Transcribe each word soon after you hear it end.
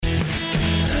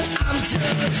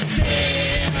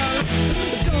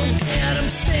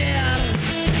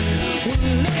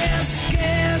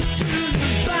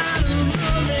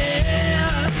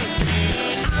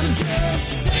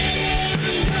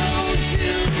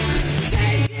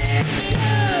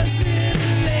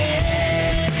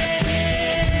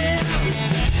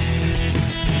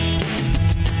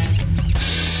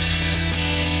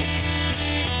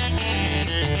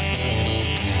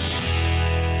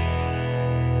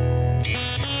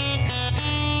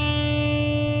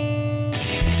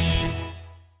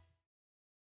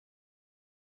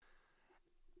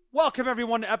Welcome,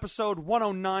 everyone, to episode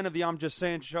 109 of the I'm Just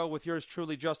Saying show with yours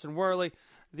truly, Justin Werley.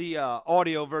 The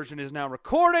audio version is now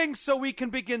recording, so we can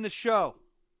begin the show.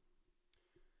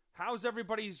 How's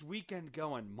everybody's weekend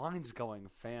going? Mine's going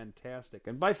fantastic.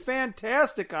 And by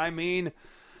fantastic, I mean,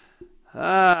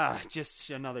 just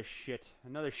another shit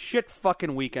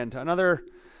fucking weekend. Another,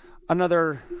 I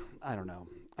don't know.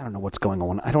 I don't know what's going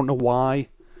on. I don't know why.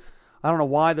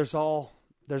 There's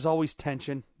always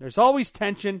tension.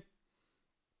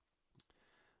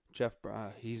 Jeff,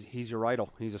 he's your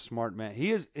idol. He's a smart man.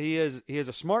 He is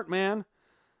a smart man.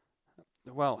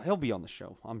 Well, he'll be on the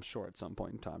show, I'm sure, at some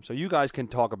point in time. So you guys can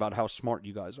talk about how smart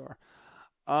you guys are.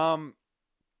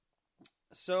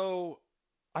 So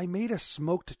I made a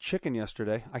smoked chicken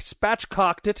yesterday. I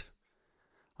spatchcocked it.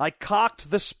 I cocked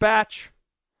the spatch.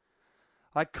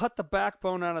 I cut the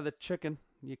backbone out of the chicken.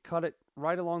 You cut it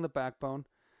right along the backbone,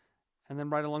 and then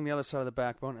right along the other side of the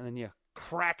backbone, and then you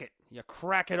crack it. You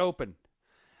crack it open.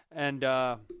 And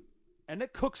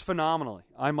it cooks phenomenally,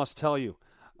 I must tell you.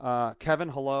 Kevin,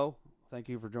 hello. Thank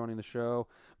you for joining the show.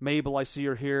 Mabel, I see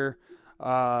you're here.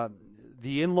 The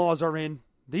in-laws are in.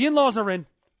 And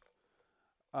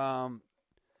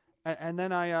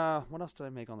then what else did I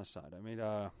make on the side? I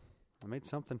made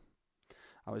something.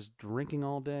 I was drinking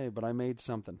all day, but I made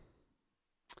something.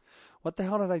 What the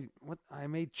hell did I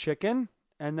made chicken,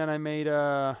 and then I made,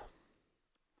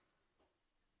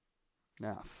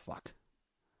 fuck.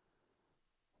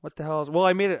 What the hell is... Well,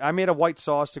 I made a white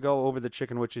sauce to go over the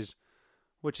chicken, which is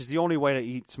the only way to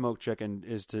eat smoked chicken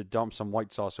is to dump some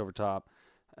white sauce over top.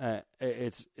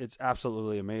 It's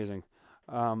absolutely amazing.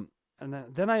 And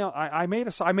then I made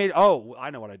I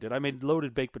know what I did. I made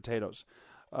loaded baked potatoes,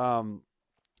 on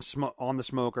the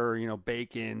smoker.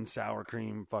 Bacon, sour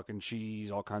cream, fucking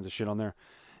cheese, all kinds of shit on there.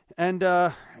 And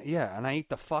and I ate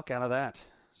the fuck out of that.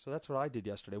 So that's what I did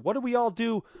yesterday. What did we all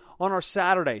do on our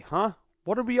Saturday, huh?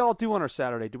 What did we all do on our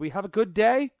Saturday? Did we have a good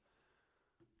day?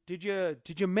 Did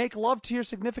you make love to your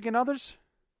significant others?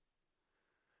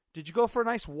 Did you go for a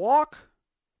nice walk?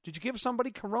 Did you give somebody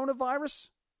coronavirus?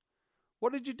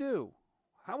 What did you do?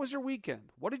 How was your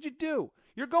weekend? What did you do?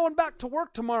 You're going back to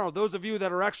work tomorrow. Those of you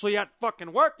that are actually at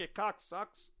fucking work, you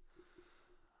cocksucks.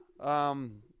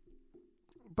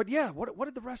 But yeah, what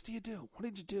did the rest of you do? What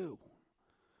did you do?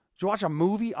 Did you watch a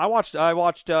movie? I watched.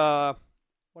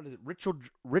 What is it?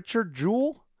 Richard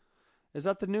Jewell? Is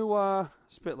that the new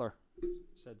Spitler?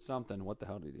 Said something. What the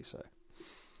hell did he say?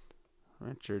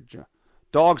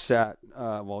 Dog sat.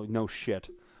 Well, no shit.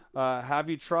 Have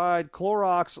you tried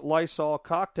Clorox Lysol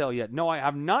cocktail yet? No, I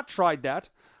have not tried that.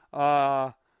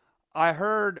 I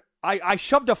heard I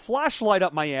shoved a flashlight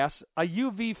up my ass, a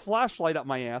UV flashlight up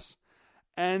my ass,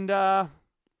 and I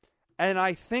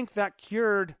think that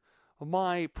cured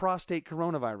my prostate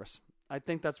coronavirus. I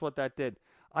think that's what that did.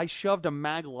 I shoved a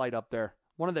mag light up there.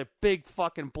 One of the big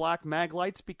fucking black mag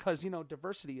lights because,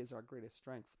 diversity is our greatest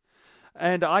strength.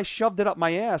 And I shoved it up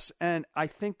my ass, and I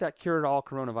think that cured all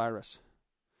coronavirus.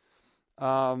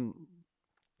 I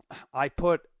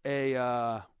put a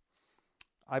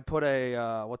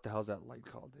what the hell is that light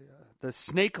called? The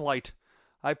snake light.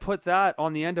 I put that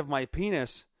on the end of my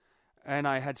penis, and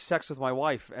I had sex with my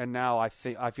wife, and now I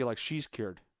feel like she's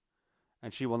cured,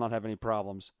 and she will not have any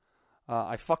problems.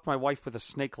 I fucked my wife with a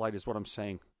snake light is what I'm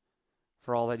saying.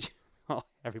 For all that,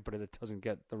 everybody that doesn't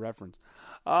get the reference.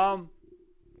 No,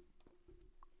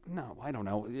 I don't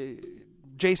know.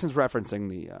 Jason's referencing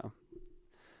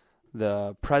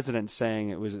the president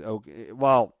saying it was okay.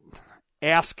 Well,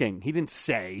 asking. He didn't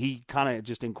say. He kind of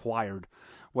just inquired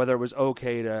whether it was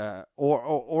okay to,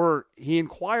 or he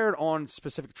inquired on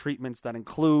specific treatments that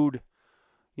include,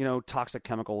 toxic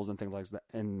chemicals and things like that,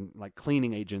 and like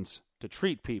cleaning agents to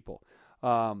treat people.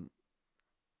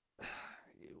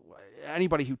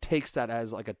 Anybody who takes that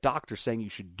as like a doctor saying you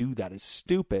should do that is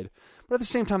stupid. But at the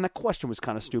same time, that question was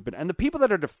kind of stupid. And the people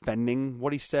that are defending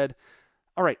what he said,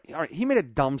 all right, he made a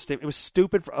dumb statement. It was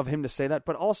stupid of him to say that,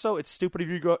 but also it's stupid of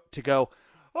you to go,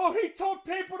 oh, he told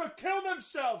people to kill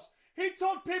themselves. He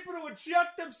told people to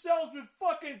inject themselves with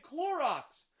fucking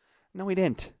Clorox. No, he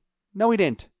didn't.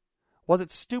 Was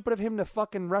it stupid of him to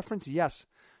fucking reference? Yes.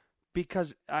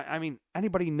 Because, I mean,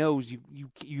 anybody knows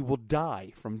you will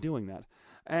die from doing that.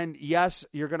 And yes,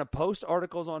 you're going to post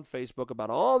articles on Facebook about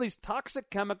all these toxic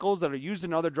chemicals that are used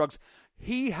in other drugs.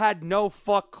 He had no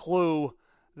fuck clue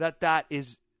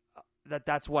that's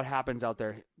what happens out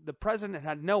there. The president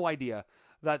had no idea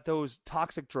that those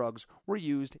toxic drugs were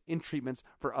used in treatments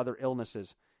for other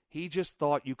illnesses. He just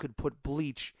thought you could put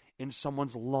bleach in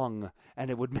someone's lung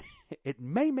and it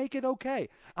may make it okay.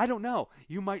 I don't know.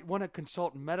 You might want to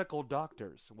consult medical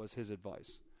doctors, was his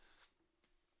advice.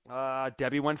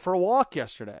 Debbie went for a walk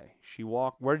yesterday.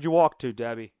 Where did you walk to,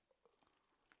 Debbie?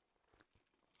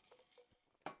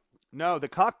 No,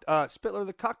 Spittler,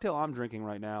 the cocktail I'm drinking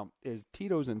right now is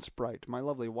Tito's and Sprite. My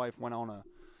lovely wife went online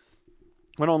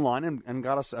and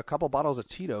got us a couple bottles of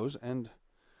Tito's, and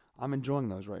I'm enjoying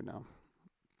those right now.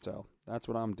 So that's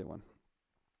what I'm doing.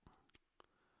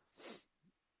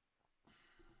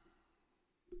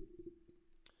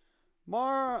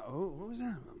 Who is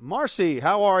that? Marcy,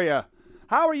 how are you?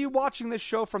 How are you watching this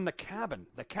show from the cabin?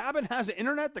 The cabin has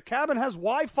internet. The cabin has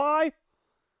Wi-Fi.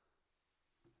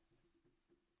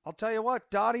 I'll tell you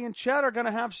what, Dottie and Chet are gonna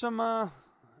have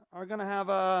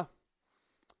a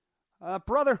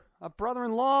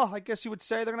brother-in-law. I guess you would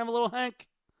say they're gonna have a little Hank.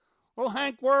 Little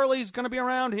Hank Werley's gonna be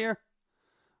around here.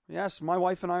 Yes, my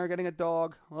wife and I are getting a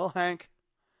dog. Little Hank.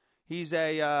 He's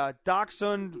a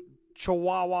Dachshund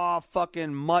Chihuahua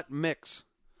fucking mutt mix.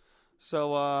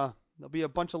 So there'll be a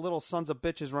bunch of little sons of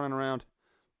bitches running around,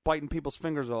 biting people's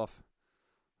fingers off.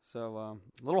 So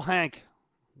little Hank.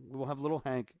 We'll have little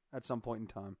Hank at some point in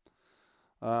time.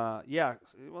 Yeah.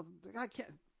 Well, I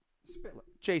can't. Spittler.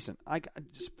 Jason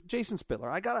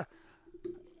Spittler.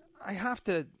 I have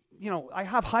to. I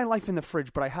have High Life in the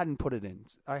fridge, but I hadn't put it in.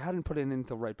 I hadn't put it in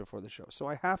until right before the show, so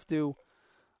I have to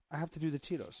do the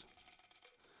Tito's.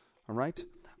 All right.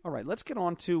 Let's get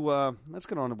on to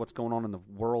what's going on in the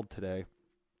world today.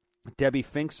 Debbie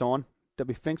Fink's on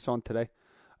today.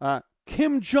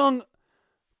 Kim Jong-un.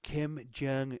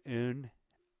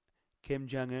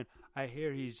 I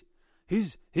hear he's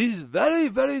very,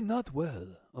 very not well.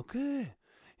 Okay.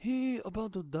 He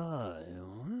about to die.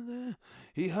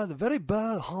 He had a very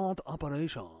bad heart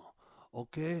operation.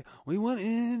 Okay. We went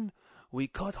in, we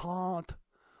cut heart,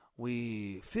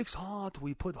 we fix heart,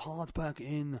 we put heart back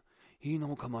in. He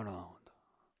no come around.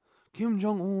 Kim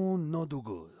Jong-un not do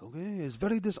good. Okay. It's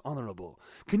very dishonorable.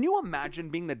 Can you imagine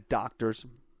being the doctors?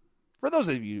 For those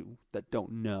of you that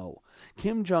don't know,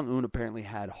 Kim Jong-un apparently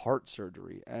had heart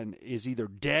surgery and is either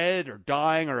dead or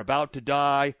dying or about to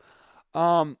die.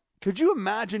 Could you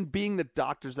imagine being the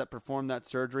doctors that performed that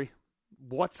surgery?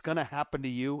 What's going to happen to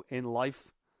you in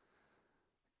life?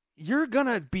 You're going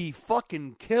to be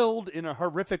fucking killed in a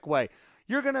horrific way.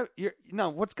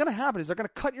 What's going to happen is they're going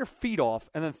to cut your feet off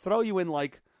and then throw you in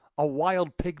like a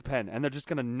wild pig pen, and they're just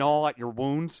going to gnaw at your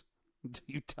wounds until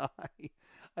you die.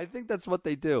 I think that's what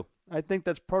they do. I think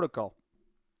that's protocol.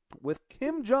 With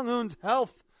Kim Jong-un's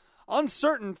health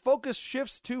uncertain, focus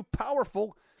shifts to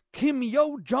powerful Kim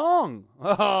Yo-jong.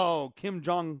 Oh, Kim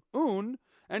Jong-un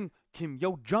and Kim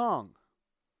Yo-jong.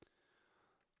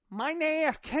 My name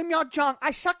is Kim Yo-jong.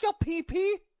 I suck your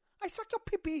pee-pee. I suck your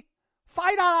pee-pee.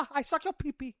 $5. I suck your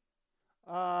pee-pee.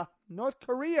 North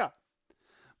Korea.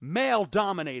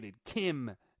 Male-dominated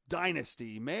Kim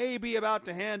dynasty may be about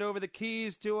to hand over the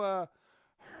keys to a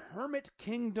hermit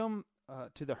kingdom,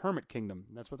 to the hermit kingdom.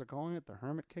 That's what they're calling it, the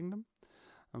hermit kingdom.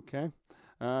 Okay.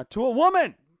 To a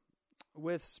woman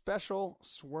with special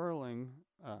swirling,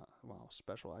 I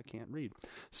can't read.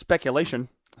 Speculation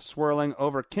swirling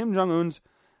over Kim Jong-un's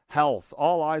health.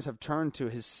 All eyes have turned to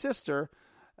his sister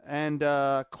and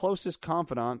closest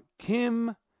confidant,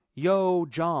 Kim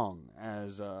Yo-jong,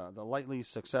 as the likely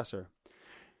successor.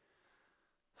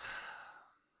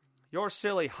 You're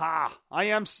silly. Ha! I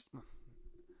am...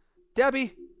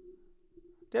 Debbie,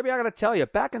 I got to tell you,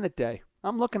 back in the day,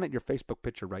 I'm looking at your Facebook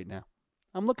picture right now.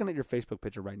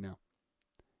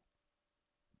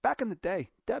 Back in the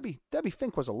day, Debbie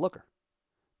Fink was a looker.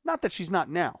 Not that she's not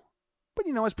now, but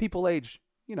as people age,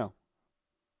 you know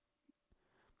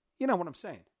what I'm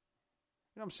saying.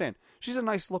 She's a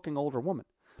nice looking older woman.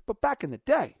 But back in the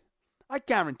day, I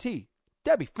guarantee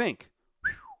Debbie Fink,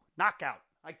 knockout.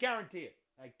 I guarantee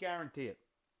it.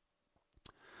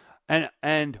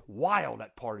 And wild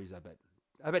at parties, I bet.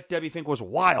 I bet Debbie Fink was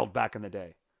wild back in the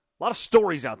day. A lot of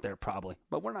stories out there, probably.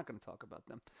 But we're not going to talk about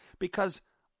them. Because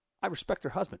I respect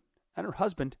her husband. And her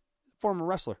husband, former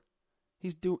wrestler.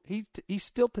 He's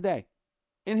still today,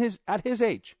 at his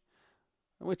age.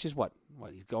 Which is what?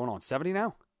 He's going on 70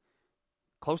 now?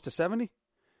 Close to 70?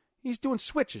 He's doing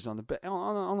switches on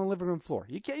the living room floor.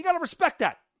 You got to respect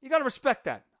that. You got to respect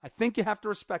that. I think you have to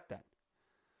respect that.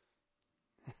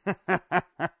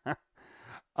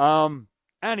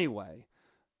 Anyway,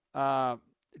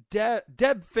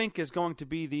 Deb Fink is going to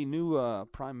be the new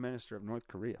Prime Minister of North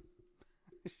Korea.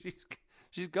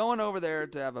 She's going over there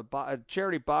to have a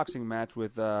charity boxing match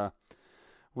with Kim.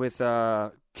 What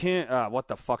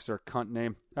the fuck's her cunt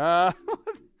name?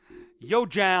 Yo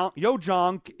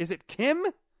Jong. Is it Kim?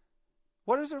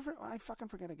 What is her? I fucking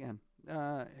forget again.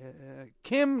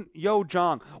 Kim Yo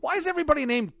Jong. Why is everybody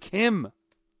named Kim?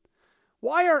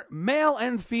 Why are male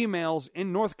and females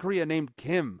in North Korea named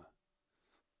Kim?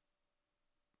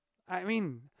 I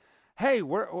mean, hey,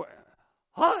 we're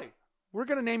going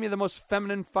to name you the most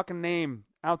feminine fucking name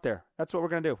out there. That's what we're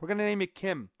going to do. We're going to name you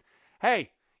Kim. Hey,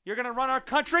 you're going to run our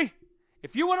country?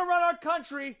 If you want to run our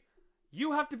country,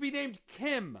 you have to be named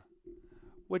Kim,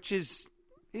 which is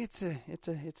it's a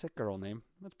girl name.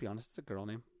 Let's be honest, it's a girl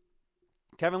name.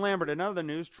 Kevin Lambert, in other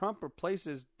news, Trump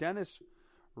replaces Dennis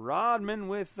Rodman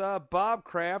with Bob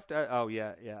Kraft.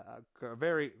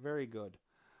 Very, very good.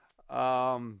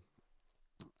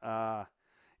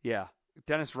 Yeah.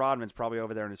 Dennis Rodman's probably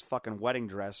over there in his fucking wedding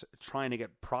dress trying to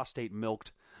get prostate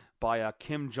milked by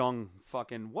Kim Jong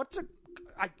fucking...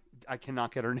 I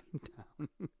cannot get her name down.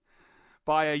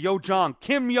 By Yo Jong.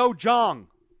 Kim Yo Jong.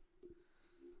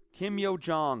 Kim Yo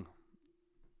Jong.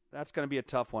 That's going to be a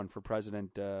tough one for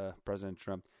President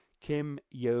Trump. Kim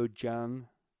Yo Jong.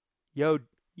 Yo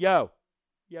Jong.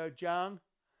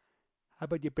 How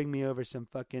about you bring me over some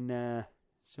fucking... I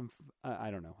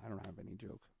don't know. I don't have any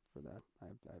joke for that. I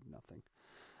have nothing.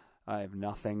 I have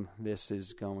nothing. This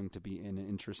is going to be an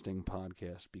interesting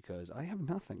podcast because I have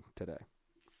nothing today.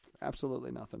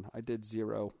 Absolutely nothing. I did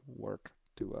zero work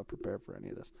to prepare for any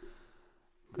of this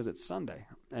because it's Sunday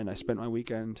and I spent my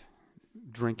weekend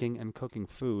drinking and cooking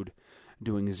food,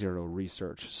 doing zero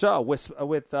research. So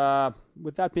with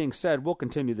that being said, we'll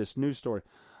continue this news story.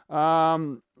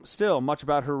 Still, much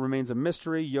about her remains a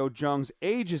mystery. Yo Jong's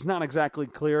age is not exactly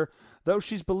clear, though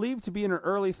she's believed to be in her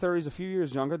early 30s, a few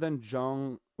years younger than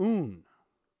Jong-un.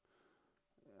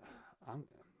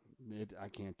 I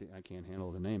can't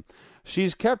handle the name.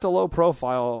 She's kept a low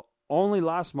profile, only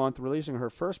last month releasing her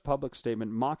first public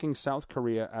statement mocking South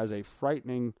Korea as a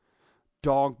frightening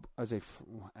dog.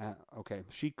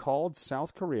 She called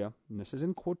South Korea, and this is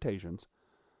in quotations,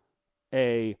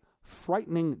 a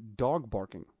frightening dog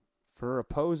barking for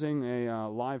opposing a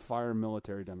live-fire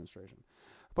military demonstration.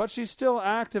 But she's still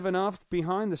active enough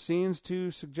behind the scenes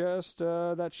to suggest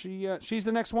that she's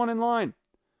the next one in line.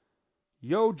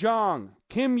 Yo Jong.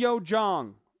 Kim Yo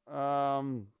Jong.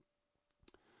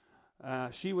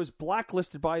 She was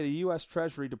blacklisted by the U.S.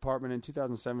 Treasury Department in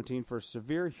 2017 for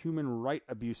severe human rights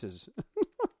abuses.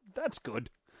 That's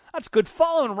good. That's good.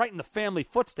 Following right in the family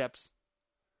footsteps.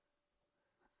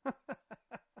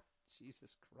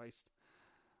 Jesus Christ.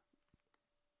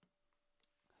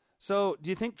 So, do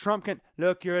you think Trump can...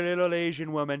 Look, you're a little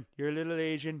Asian woman. You're a little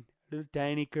Asian, little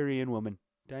tiny Korean woman.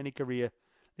 Tiny Korea.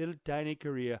 Little tiny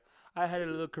Korea. I had a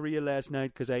little Korea last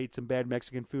night because I ate some bad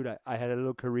Mexican food. I had a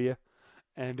little Korea.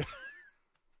 And...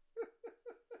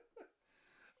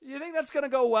 You think that's going to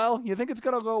go well? You think it's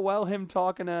going to go well, him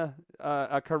talking to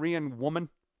a Korean woman?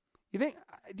 Do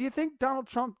you think Donald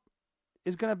Trump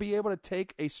is going to be able to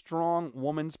take a strong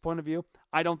woman's point of view?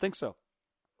 I don't think so.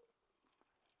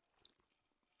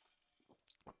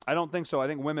 I don't think so. I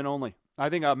think women only. I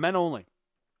think men only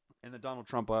in the Donald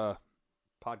Trump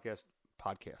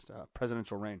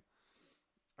presidential reign.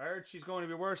 I heard she's going to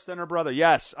be worse than her brother.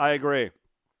 Yes, I agree.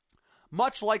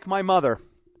 Much like my mother,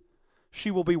 she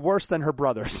will be worse than her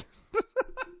brothers.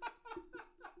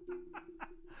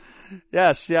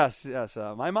 Yes.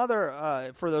 My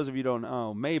mother, for those of you who don't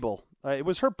know, Mabel, it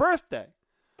was her birthday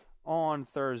on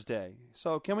Thursday.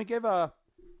 So can we get a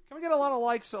lot of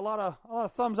likes, a lot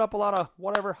of thumbs up, a lot of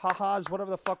whatever, ha-has,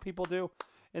 whatever the fuck people do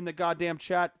in the goddamn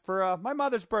chat for my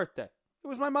mother's birthday. It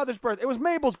was my mother's birthday. It was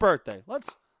Mabel's birthday.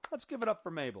 Let's give it up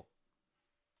for Mabel.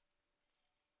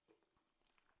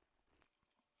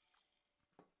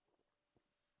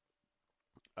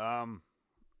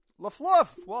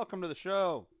 LaFluff, welcome to the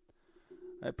show.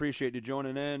 I appreciate you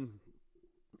joining in.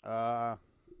 Yeah,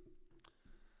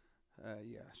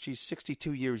 she's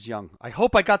 62 years young. I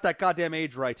hope I got that goddamn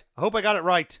age right. I hope I got it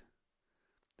right.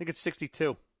 I think it's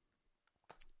 62.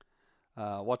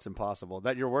 What's impossible?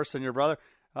 That you're worse than your brother?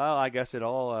 Well, I guess it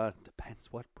all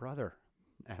depends what brother.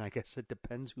 And I guess it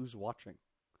depends who's watching.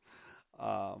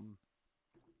 But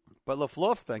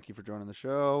LaFluff, thank you for joining the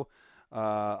show.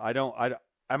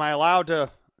 Am I allowed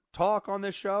to talk on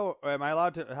this show? Or am I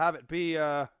allowed to have it be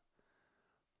who's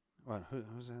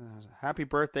that? Happy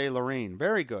birthday, Lorene.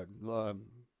 Very good.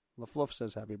 LaFloof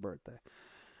says happy birthday.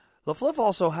 LaFloof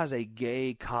also has a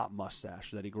gay cop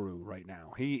mustache that he grew right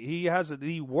now. He has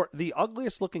the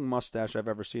ugliest looking mustache I've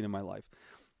ever seen in my life.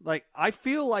 Like, I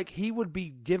feel like he would be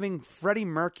giving Freddie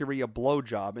Mercury a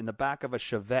blowjob in the back of a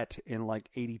Chevette in like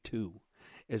 '82.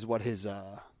 Is what his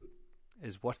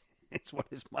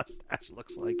mustache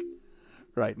looks like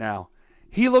right now.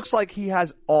 He looks like he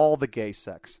has all the gay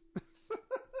sex.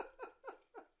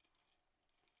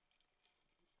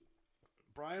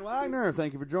 Brian Wagner,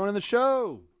 thank you for joining the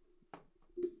show.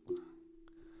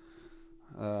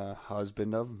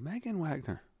 Husband of Megan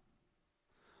Wagner.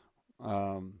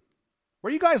 Where are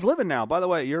you guys living now? By the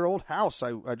way, your old house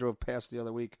I drove past the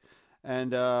other week.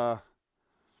 And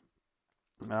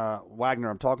Wagner,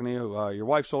 I'm talking to you. Your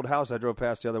wife's old house I drove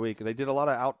past the other week. They did a lot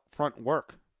of out front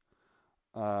work.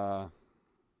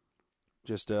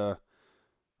 Is the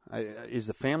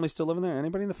family still living there?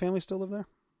 Anybody in the family still live there?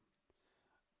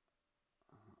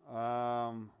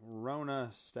 Rona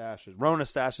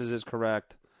Stashes is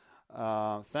correct.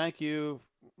 Thank you,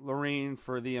 Lorene,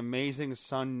 for the amazing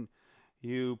son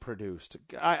you produced.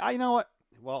 I know what.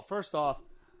 Well, first off,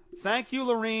 thank you,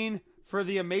 Lorene, for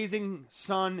the amazing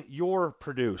son you're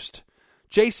produced.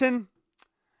 Jason,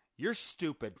 you're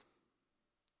stupid.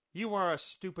 You are a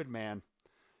stupid man.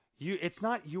 It's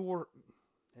not your.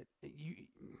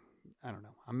 I don't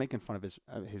know. I'm making fun of his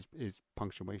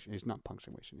punctuation. He's not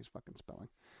punctuation. He's fucking spelling.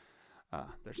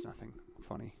 There's nothing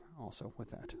funny also with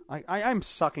that. I'm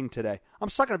sucking today. I'm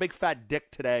sucking a big fat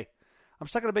dick today. I'm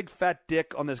sucking a big fat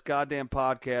dick on this goddamn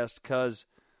podcast because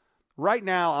right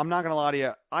now, I'm not going to lie to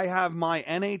you, I have my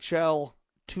NHL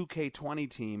 2K20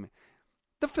 team,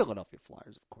 the Philadelphia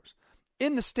Flyers, of course,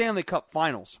 in the Stanley Cup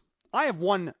Finals. I have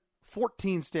won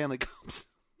 14 Stanley Cups.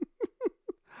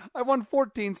 I've won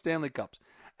 14 Stanley Cups.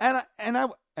 And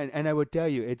I would tell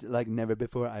you, it's like never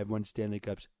before I've won Stanley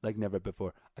Cups, like never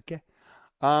before. Okay?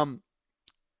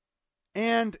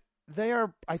 And they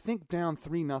are, I think, down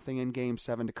 3-0 in Game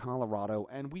 7 to Colorado,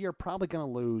 and we are probably going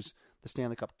to lose the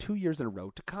Stanley Cup 2 years in a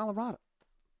row to Colorado.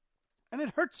 And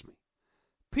it hurts me.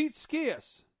 Pete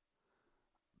Skias.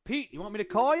 Pete, you want me to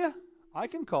call you? I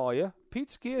can call you. Pete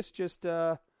Skias just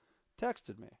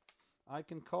texted me. I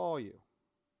can call you.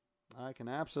 I can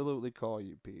absolutely call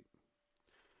you, Pete.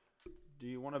 Do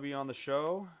you want to be on the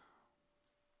show?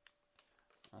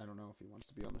 I don't know if he wants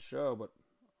to be on the show, but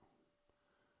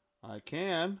I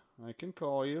can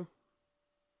call you.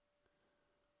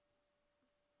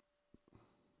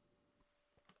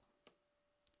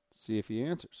 See if he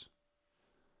answers.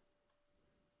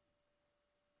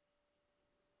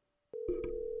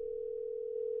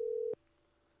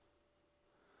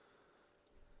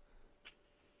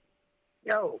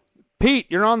 Yo. Pete,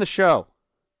 you're on the show.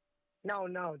 No,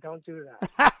 don't do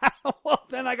that. Well,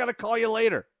 then I got to call you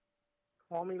later.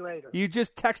 Call me later. You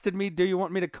just texted me. Do you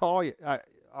want me to call you?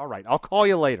 All right, I'll call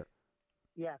you later.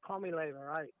 Yeah, call me later, all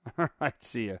right? All right,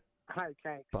 see ya. All right,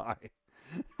 thanks. Bye.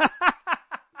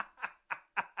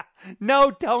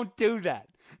 No, don't do that.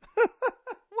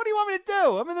 What do you want me to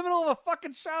do? I'm in the middle of a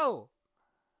fucking show.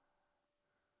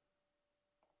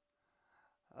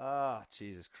 Ah,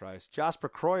 Jesus Christ. Jasper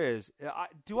Croy is...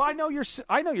 I know your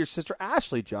sister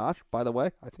Ashley, Josh, by the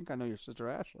way. I think I know your sister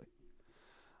Ashley.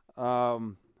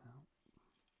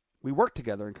 We worked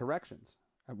together in corrections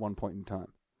at one point in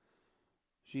time.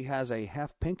 She has a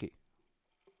half pinky.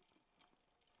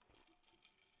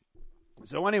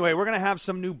 So anyway, we're going to have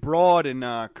some new broad in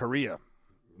North Korea.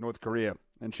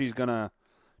 And she's going to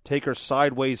take her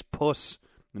sideways puss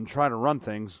and try to run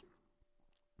things.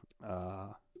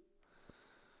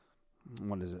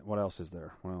 What is it? What else is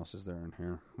there? What else is there in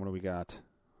here? What do we got?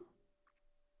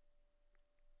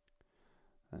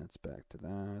 That's back to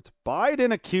that.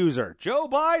 Biden accuser. Joe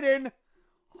Biden.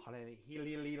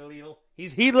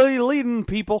 He's leading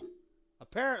people.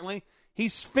 Apparently,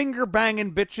 he's finger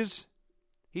banging bitches.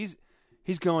 He's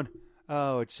going,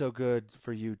 oh, it's so good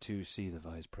for you to see the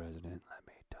vice president. Let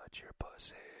me touch your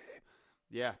pussy.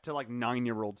 Yeah, to like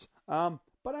 9-year-olds. But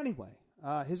anyway,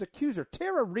 his accuser,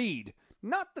 Tara Reid.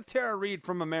 Not the Tara Reid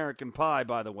from American Pie,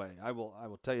 by the way. I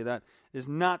will tell you that is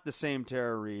not the same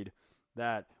Tara Reid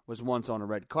that was once on a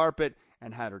red carpet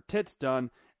and had her tits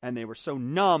done, and they were so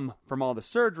numb from all the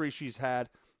surgery she's had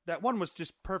that one was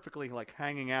just perfectly like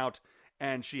hanging out,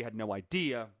 and she had no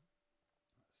idea.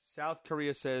 South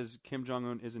Korea says Kim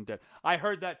Jong-un isn't dead. I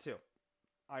heard that too.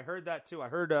 I heard that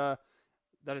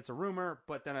it's a rumor,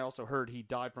 but then I also heard he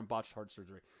died from botched heart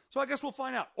surgery. So I guess we'll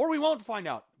find out. Or we won't find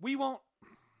out. We won't.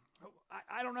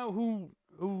 I don't know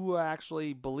who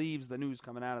actually believes the news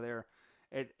coming out of there.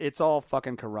 It's all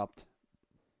fucking corrupt.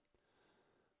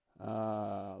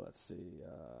 Let's see.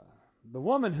 The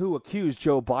woman who accused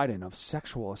Joe Biden of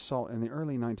sexual assault in the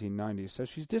early 1990s says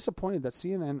she's disappointed that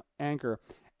CNN anchor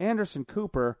Anderson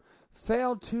Cooper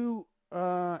failed to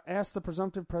ask the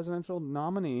presumptive presidential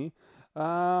nominee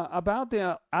about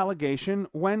the allegation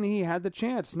when he had the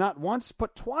chance. Not once,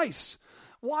 but twice.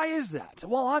 Why is that?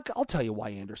 Well, I'll tell you why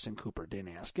Anderson Cooper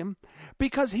didn't ask him.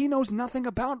 Because he knows nothing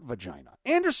about vagina.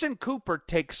 Anderson Cooper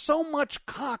takes so much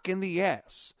cock in the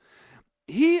ass.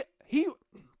 You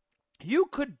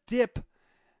could dip.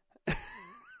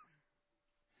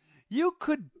 You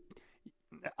could.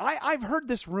 I've heard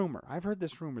this rumor.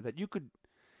 That you could.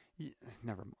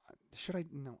 Never mind. Should I?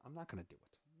 No, I'm not going to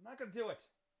do it.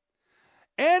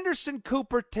 Anderson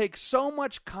Cooper takes so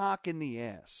much cock in the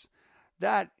ass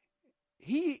that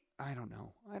I don't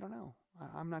know.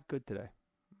 I'm not good today.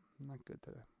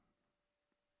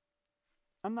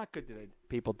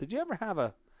 People. Did you ever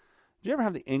have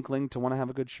the inkling to want to have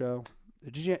a good show?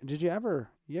 Did you ever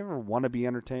want to be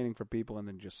entertaining for people and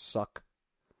then just suck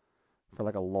for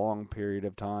like a long period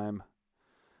of time?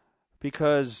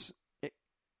 Because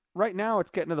right now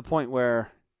it's getting to the point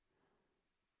where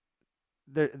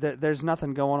there's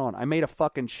nothing going on. I made a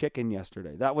fucking chicken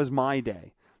yesterday. That was my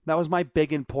day. That was my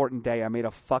big important day. I made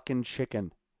a fucking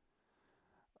chicken.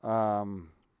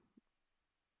 Nothing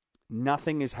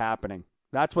is happening.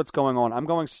 That's what's going on. I'm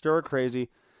going stir crazy.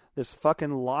 This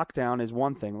fucking lockdown is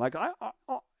one thing. Like,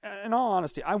 in all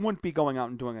honesty, I wouldn't be going out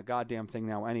and doing a goddamn thing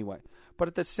now anyway. But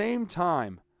at the same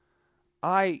time,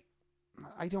 I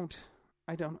don't.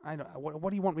 What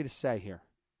do you want me to say here?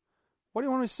 What do you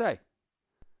want me to say?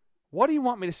 What do you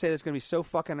want me to say that's going to be so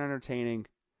fucking entertaining,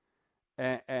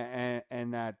 and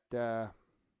that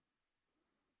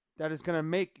is going to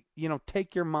make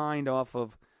take your mind off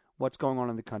of what's going on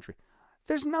in the country?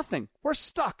 There's nothing. We're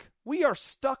stuck. We are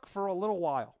stuck for a little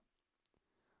while.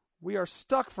 We are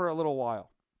stuck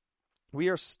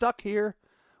here.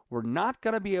 We're not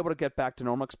going to be able to get back to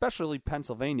normal, especially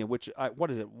Pennsylvania, which,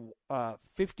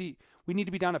 50? We need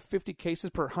to be down to 50 cases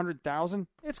per 100,000.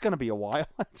 It's going to be a while.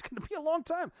 It's going to be a long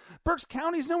time. Berks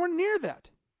County's nowhere near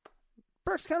that.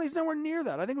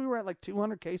 I think we were at like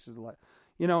 200 cases,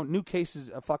 new cases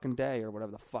a fucking day or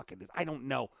whatever the fuck it is. I don't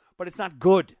know, but it's not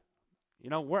good.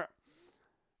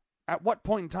 At what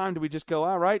point in time do we just go,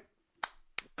 all right,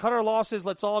 cut our losses,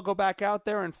 let's all go back out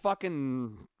there and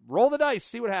fucking roll the dice,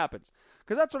 see what happens?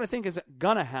 Because that's what I think is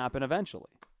going to happen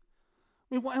eventually.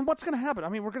 I mean, and what's going to happen? I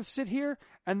mean, we're going to sit here,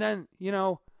 and then,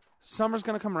 summer's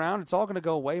going to come around, it's all going to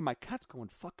go away. My cat's going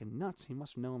fucking nuts. He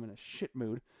must know I'm in a shit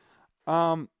mood.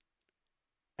 And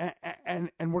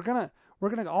we're going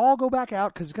to all go back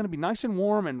out because it's going to be nice and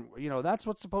warm, and, that's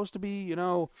what's supposed to be,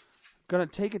 going to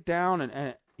take it down,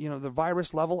 and the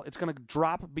virus level, it's going to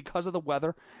drop because of the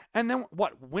weather. And then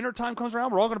what? Wintertime comes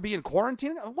around, we're all going to be in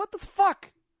quarantine? What the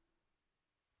fuck?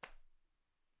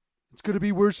 It's going to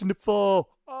be worse in the fall.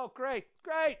 Oh, great.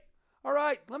 All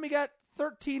right, let me get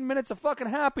 13 minutes of fucking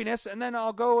happiness, and then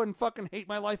I'll go and fucking hate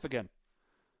my life again.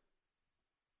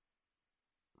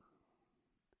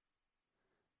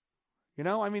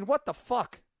 I mean, what the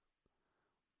fuck?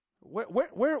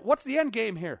 What's the end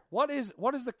game here? What is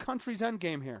the country's end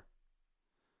game here?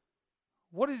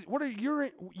 What are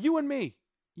you and me?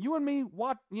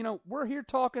 What, we're here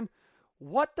talking.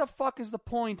 What the fuck is the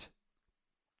point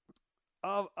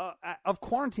of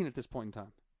quarantine at this point in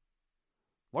time?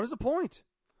 What is the point?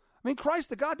 I mean, Christ,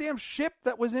 the goddamn ship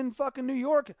that was in fucking New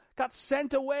York got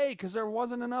sent away because there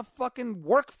wasn't enough fucking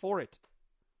work for it.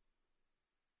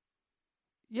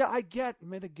 Yeah, I get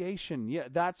mitigation. Yeah,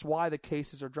 that's why the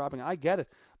cases are dropping. I get it.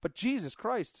 But Jesus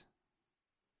Christ,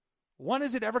 when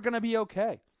is it ever going to be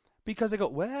okay? Because they go,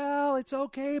 well, it's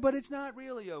okay, but it's not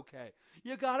really okay.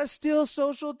 You got to still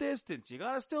social distance. You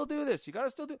got to still do this. You got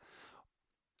to still do...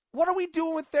 What are we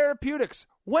doing with therapeutics?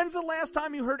 When's the last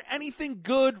time you heard anything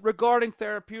good regarding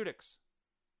therapeutics?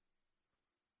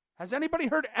 Has anybody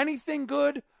heard anything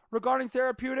good regarding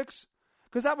therapeutics?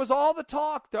 Because that was all the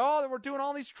talk. We're doing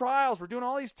all these trials. We're doing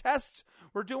all these tests.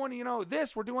 We're doing,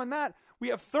 this. We're doing that. We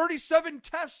have 37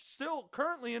 tests still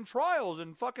currently in trials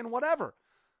and fucking whatever.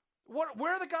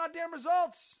 Where are the goddamn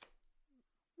results?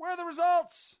 Where are the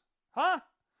results? Huh?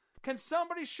 Can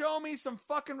somebody show me some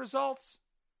fucking results?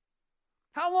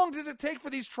 How long does it take for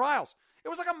these trials? It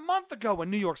was like a month ago when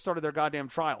New York started their goddamn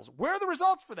trials. Where are the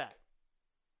results for that?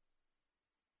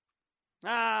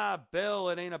 Bill,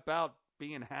 it ain't about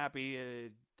being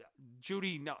happy.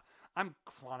 Judy, no. I'm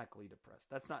chronically depressed.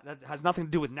 That has nothing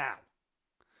to do with now.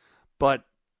 But,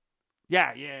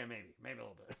 yeah, maybe a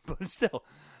little bit.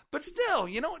 But still,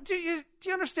 do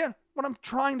you understand what I'm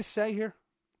trying to say here?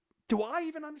 Do I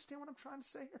even understand what I'm trying to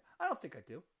say here? I don't think I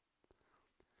do.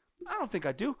 I don't think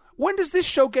I do. When does this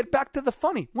show get back to the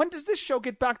funny? When does this show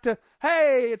get back to,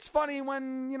 hey, it's funny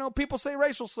when, people say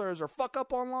racial slurs or fuck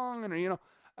up online or,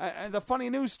 and the funny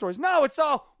news stories. No, it's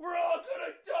all, we're all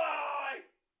gonna die.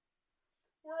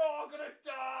 We're all gonna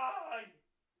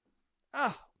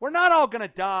die. We're not all gonna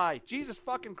die. Jesus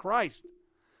fucking Christ.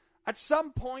 At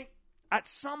some point,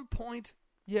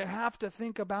 you have to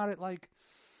think about it like,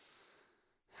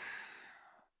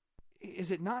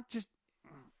 is it not just,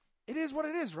 it is what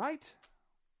it is, right?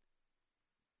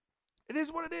 It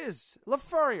is what it is.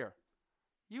 LaFurrier,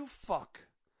 you fuck.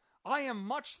 I am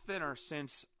much thinner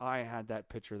since I had that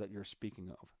picture that you're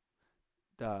speaking of.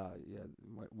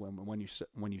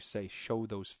 When you say show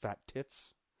those fat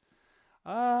tits,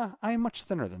 I am much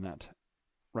thinner than that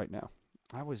right now.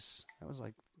 I was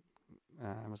like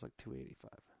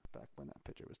 285 back when that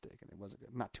picture was taken. It wasn't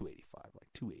good. Not 285, like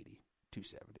 280,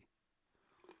 270.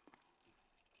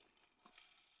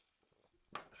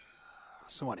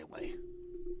 So anyway,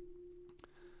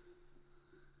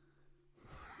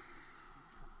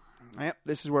 yep,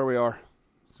 this is where we are.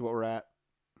 This is what we're at.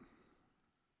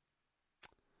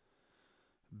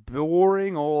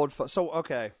 Boring old.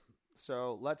 Okay.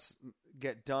 So let's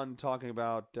get done talking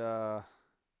about a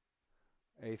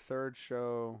third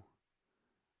show.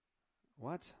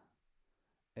 What?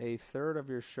 A third of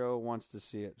your show wants to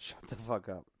see it. Shut the fuck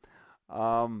up.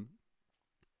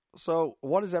 So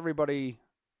what is everybody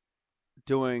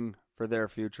doing for their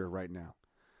future right now?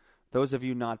 Those of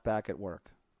you not back at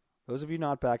work.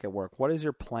 What is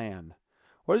your plan?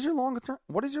 What is your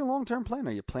long-term plan?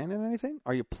 Are you planning anything?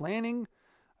 Are you planning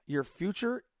your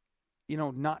future,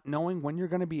 not knowing when you're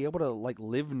going to be able to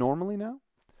live normally now?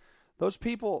 Those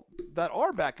people that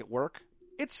are back at work,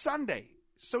 it's Sunday.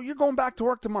 So you're going back to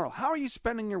work tomorrow. How are you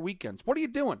spending your weekends? What are you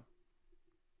doing?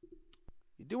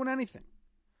 You doing anything?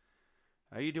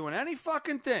 Are you doing any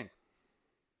fucking thing?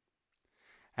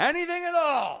 Anything at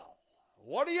all?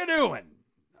 What are you doing?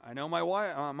 I know my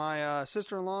wife, my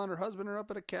sister-in-law and her husband are up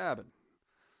at a cabin.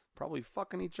 Probably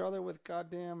fucking each other with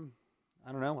goddamn,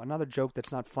 I don't know, another joke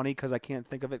that's not funny because I can't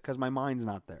think of it because my mind's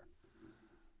not there.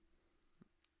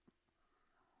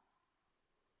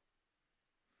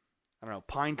 I don't know,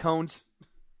 pine cones?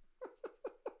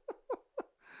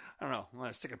 I don't know, I'm going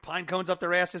to stick pine cones up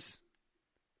their asses.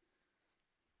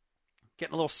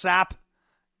 Getting a little sap.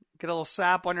 Get a little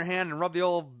sap on your hand and rub the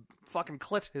old fucking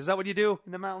clit. Is that what you do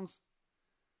in the mountains?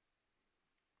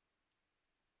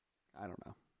 I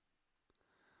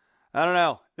don't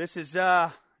know. This is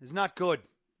not good.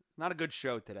 Not a good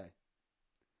show today.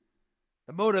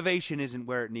 The motivation isn't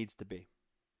where it needs to be.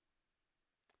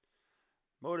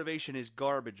 Motivation is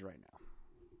garbage right now.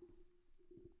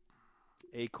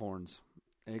 Acorns.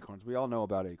 We all know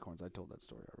about acorns. I told that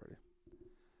story already.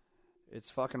 It's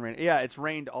fucking rain. Yeah, it's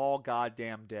rained all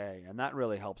goddamn day, and that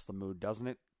really helps the mood, doesn't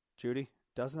it, Judy?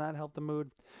 Doesn't that help the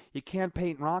mood? You can't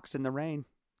paint rocks in the rain.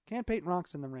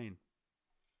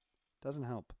 Doesn't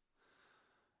help.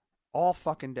 All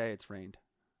fucking day it's rained.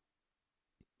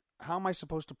 How am I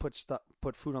supposed to put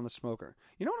food on the smoker?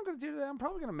 You know what I'm going to do today? I'm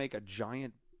probably going to make a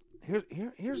giant...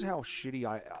 Here's how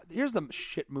shitty here's the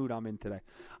shit mood I'm in today.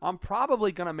 I'm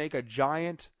probably going to make a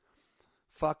giant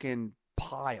fucking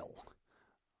pile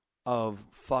of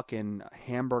fucking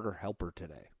hamburger helper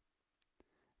today.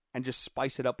 And just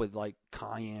spice it up with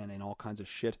cayenne and all kinds of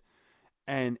shit.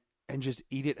 And just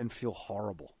eat it and feel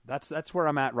horrible. That's where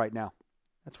I'm at right now.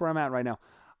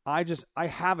 I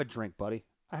have a drink, buddy.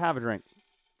 I have a drink.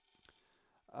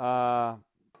 I'm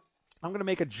going to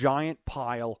make a giant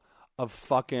pile of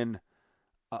fucking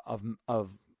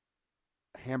of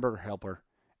hamburger helper.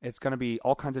 It's going to be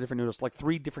all kinds of different noodles,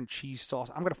 3 different cheese sauce.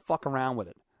 I'm going to fuck around with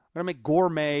it. I'm going to make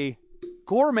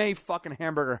gourmet fucking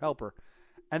hamburger helper.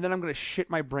 And then I'm going to shit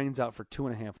my brains out for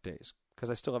 2.5 days because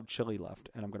I still have chili left,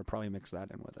 and I'm going to probably mix that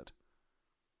in with it.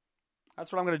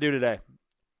 That's what I'm going to do today.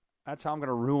 That's how I'm going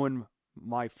to ruin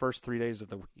my first 3 days of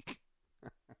the week.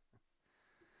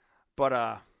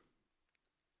 But,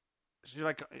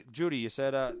 Judy, you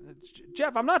said,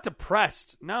 Jeff, I'm not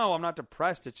depressed. No, I'm not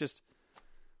depressed. It's just,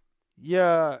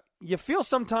 you feel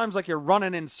sometimes like you're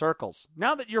running in circles.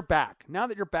 Now that you're back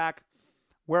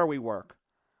where we work,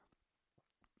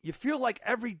 you feel like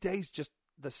every day's just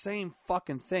the same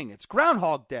fucking thing. It's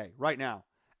Groundhog Day right now.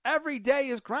 Every day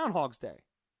is Groundhog's Day.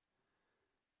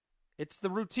 It's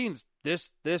the routines.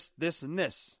 This, and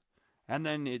this. And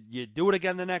then you do it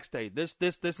again the next day. This,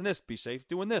 and this. Be safe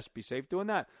doing this. Be safe doing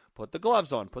that. Put the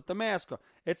gloves on. Put the mask on.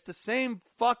 It's the same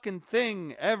fucking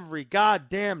thing every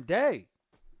goddamn day.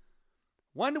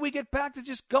 When do we get back to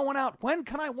just going out? When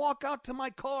can I walk out to my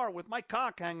car with my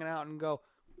cock hanging out and go,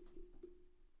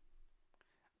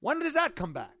 when does that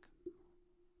come back?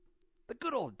 The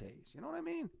good old days. You know what I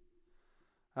mean?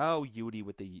 Oh, Judy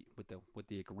with the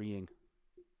agreeing.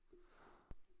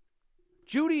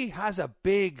 Judy has a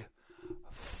big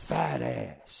fat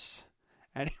ass.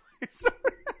 Anyway, sorry.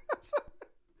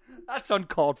 That's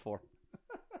uncalled for.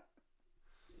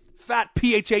 Fat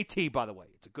P-H-A-T, by the way.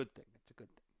 It's a good thing.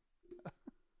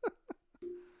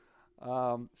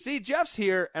 See, Jeff's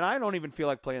here, and I don't even feel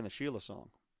like playing the Sheila song.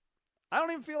 I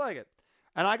don't even feel like it.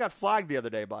 And I got flagged the other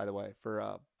day, by the way,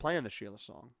 for playing the Sheila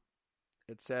song.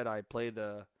 It said I played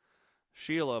the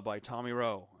Sheila by Tommy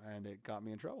Rowe, and it got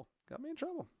me in trouble.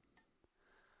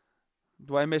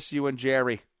 Do I miss you and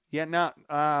Jerry? Yeah, no.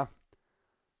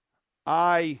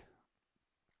 I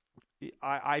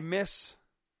miss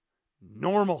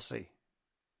normalcy.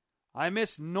 I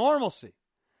miss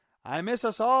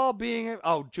us all being.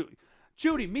 Oh,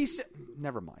 Judy,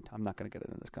 never mind. I'm not going to get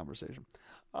into this conversation.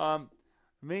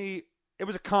 It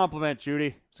was a compliment,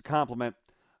 Judy. It's a compliment.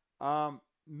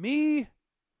 Me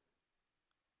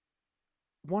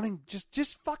wanting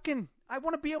just fucking. I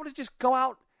want to be able to just go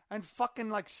out and fucking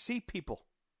like see people.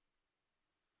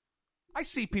 I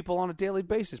see people on a daily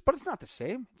basis, but it's not the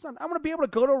same. It's not. I want to be able to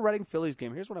go to a Reading Phillies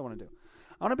game. Here's what I want to do.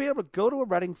 I want to be able to go to a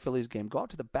Reading Phillies game, go out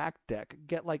to the back deck,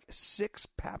 get like 6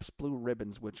 Pabst Blue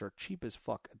Ribbons, which are cheap as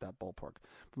fuck at that ballpark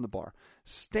from the bar.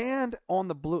 Stand at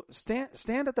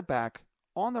the back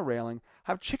on the railing,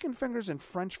 have chicken fingers and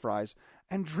French fries,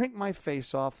 and drink my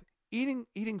face off, eating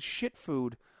shit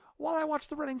food while I watch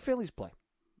the Reading Phillies play.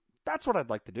 That's what I'd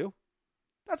like to do.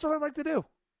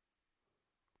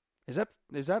 Is that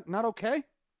not okay?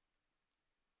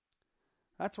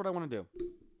 That's what I want to do.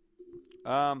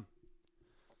 But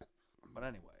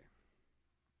anyway.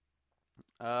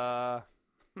 I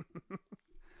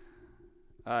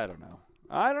don't know.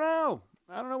 I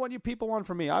don't know what you people want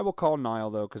from me. I will call Niall,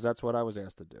 though, because that's what I was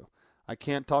asked to do. I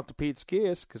can't talk to Pete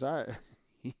Skias because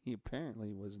he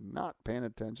apparently was not paying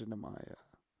attention to my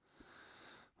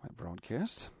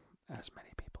broadcast, as many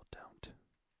people don't.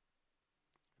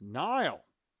 Niall.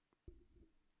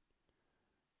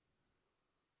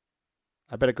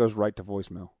 I bet it goes right to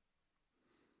voicemail.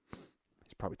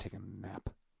 He's probably taking a nap.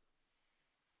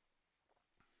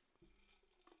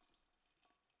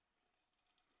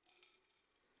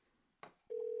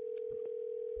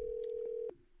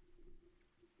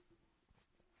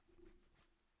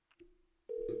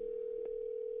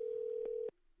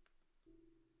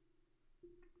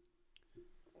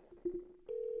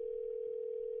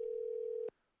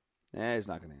 He's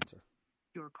not going to answer.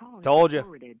 Your call Told you.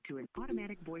 forwarded to an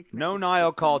automatic voice No message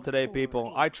Niall call system. today,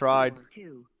 people. I tried.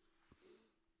 442.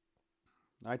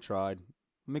 I tried.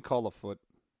 Let me call Lafoote.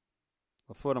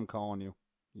 Lafoote, I'm calling you.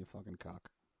 You fucking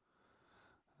cock.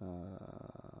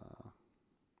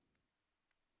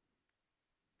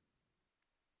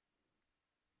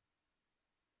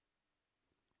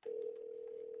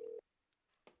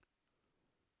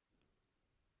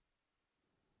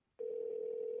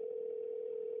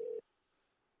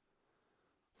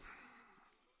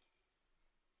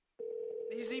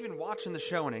 He's even watching the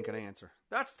show and ain't gonna answer.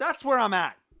 That's where I'm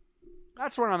at.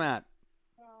 That's where I'm at.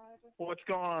 What's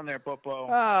going on there, Popo?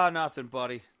 Nothing,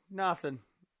 buddy. Nothing,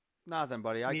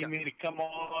 buddy. You need me to come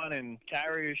on and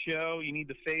carry your show? You need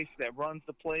the face that runs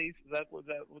the place? Is that what's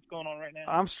going on right now?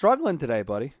 I'm struggling today,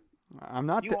 buddy. I'm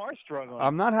not. You are struggling.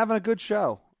 I'm not having a good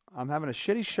show. I'm having a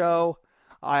shitty show.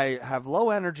 I have low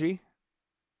energy.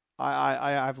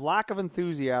 I have lack of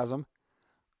enthusiasm.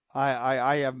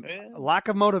 I have lack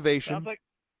of motivation.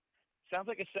 Sounds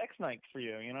like a sex night for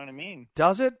you. You know what I mean?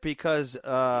 Does it? Because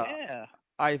yeah.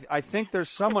 I think there's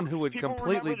someone who would People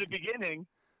completely remember the beginning,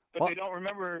 but they don't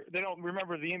remember. They don't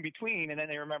remember the in between, and then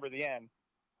they remember the end.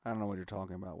 I don't know what you're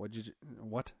talking about. What?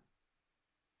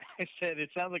 I said it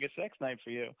sounds like a sex night for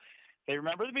you. They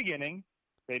remember the beginning.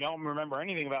 They don't remember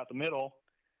anything about the middle,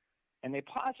 and they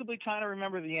possibly kind of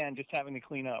remember the end, just having to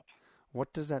clean up.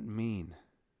 What does that mean?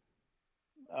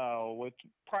 Oh, with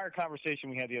prior conversation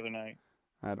we had the other night.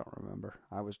 I don't remember.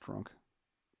 I was drunk.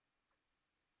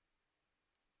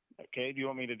 Okay, do you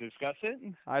want me to discuss it?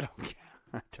 I don't care.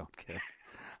 I don't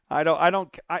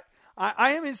care.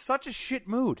 I am in such a shit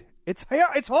mood. It's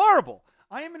horrible.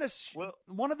 I am in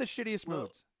one of the shittiest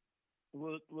moods.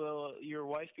 Will your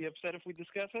wife be upset if we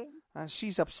discuss it?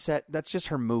 She's upset. That's just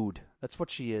her mood. That's what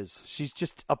she is. She's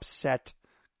just upset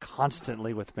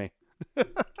constantly with me.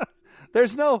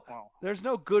 There's no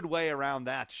good way around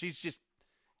that. She's just,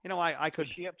 I could.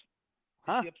 Is she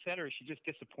upset or is she just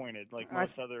disappointed, like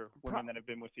most other women that have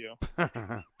been with you?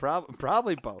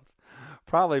 Probably both.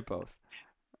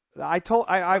 I told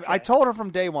her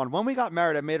from day one when we got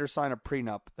married. I made her sign a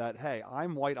prenup that hey,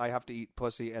 I'm white. I have to eat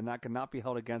pussy, and that cannot be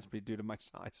held against me due to my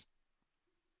size.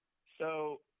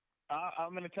 So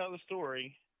I'm going to tell the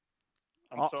story.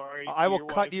 I'm sorry. I will to your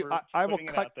cut wife you. for I will putting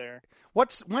it cut. out there.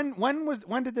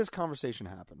 When did this conversation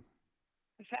happen?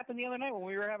 This happened the other night when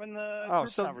we were having the Oh, group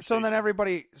so conversation. then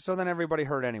everybody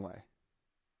heard anyway.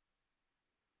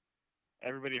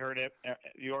 Everybody heard it.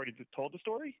 You already told the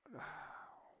story?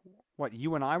 What,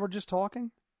 you and I were just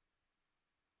talking?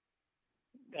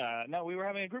 No, we were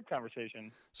having a group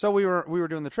conversation. So we were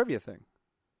doing the trivia thing.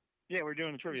 Yeah, we were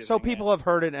doing the trivia So thing, people have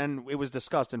heard it, and it was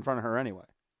discussed in front of her anyway.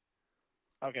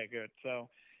 Okay, good. So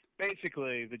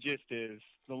basically, the gist is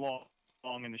the long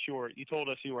and the short. You told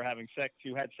us you were having sex.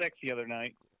 You had sex the other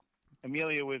night.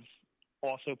 Amelia was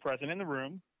also present in the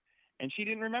room, and she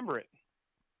didn't remember it.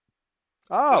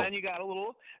 Oh. So then you got a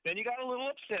little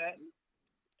upset,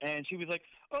 and she was like,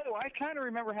 "Oh, I kind of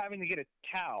remember having to get a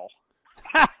towel."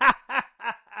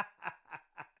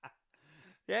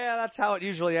 Yeah, that's how it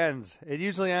usually ends. It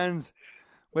usually ends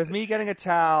with me getting a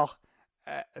towel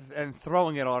and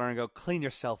throwing it on her and go, "Clean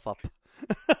yourself up."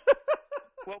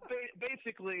 Well,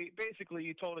 basically,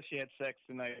 you told us she had sex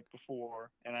the night before,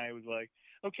 and I was like,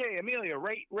 "Okay, Amelia,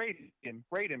 rate him,"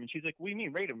 and she's like, "What do you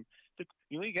mean, rate him?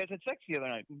 You guys had sex the other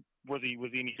night. Was he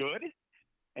any good?"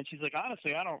 And she's like,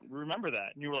 "Honestly, I don't remember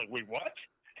that." And you were like, "Wait, what?"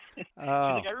 She's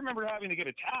like, "I remember having to get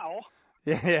a towel."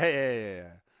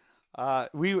 Yeah.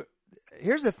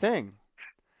 Here's the thing.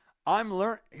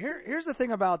 Here's the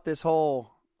thing about this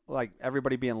whole, like,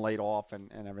 everybody being laid off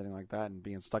and everything like that and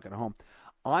being stuck at home.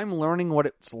 I'm learning what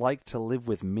it's like to live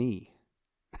with me.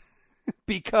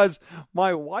 Because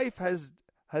my wife has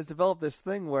developed this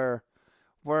thing where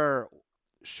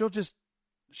she'll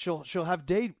have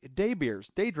day beers,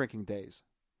 day drinking days.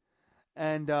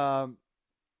 And now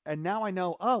I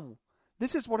know, oh,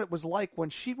 this is what it was like when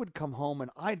she would come home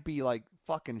and I'd be like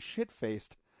fucking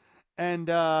shit-faced.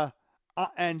 And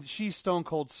she's stone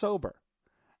cold sober.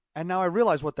 And now I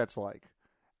realize what that's like.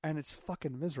 And it's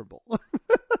fucking miserable.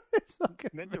 It's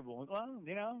fucking miserable. Well,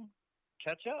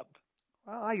 catch up.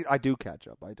 Well, I do catch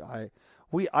up. I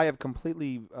have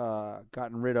completely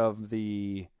gotten rid of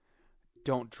the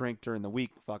don't drink during the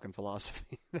week fucking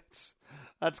philosophy.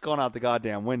 That's gone out the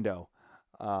goddamn window.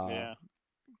 Yeah.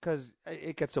 Because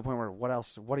it gets to a point where what are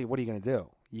you going to do?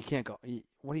 You can't go.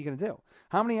 What are you going to do?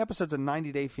 How many episodes of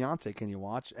 90 Day Fiancé can you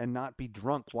watch and not be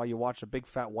drunk while you watch a big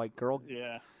fat white girl?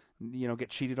 Yeah. Get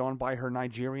cheated on by her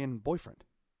Nigerian boyfriend.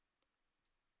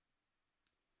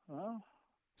 Well,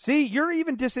 see, you're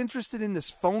even disinterested in this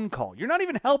phone call. You're not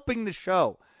even helping the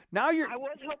show. Now you're. I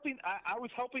was helping. I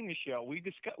was helping the show. We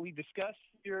discussed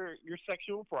your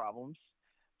sexual problems.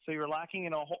 So you're lacking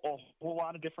in a whole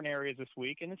lot of different areas this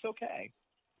week, and it's okay.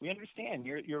 We understand.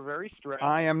 You're very stressed.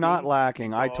 I am not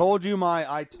lacking. I told you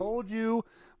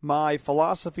my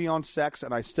philosophy on sex,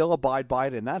 and I still abide by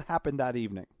it. And that happened that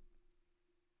evening.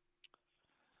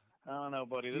 I don't know,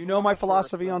 buddy. You know my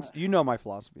philosophy on sex.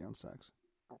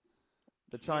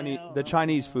 The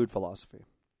Chinese food philosophy.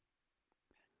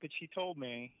 But she told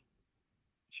me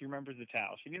she remembers the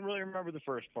towel. She didn't really remember the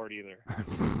first part either.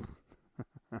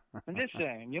 I'm just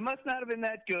saying, you must not have been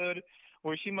that good,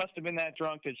 or she must have been that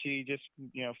drunk that she just,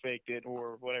 faked it,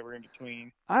 or whatever in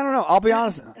between. I don't know. I'll be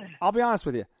honest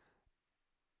with you.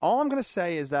 All I'm going to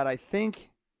say is that I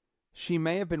think she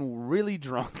may have been really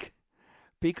drunk,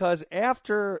 because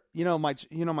after my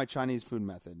Chinese food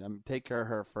method, take care of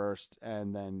her first,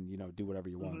 and then do whatever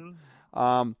you want.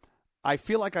 Mm-hmm. I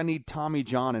feel like I need Tommy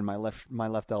John in my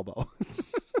left elbow.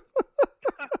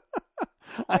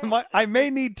 I may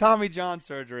need Tommy John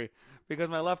surgery because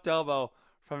my left elbow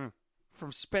from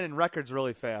spinning records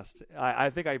really fast. I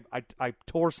think I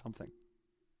tore something.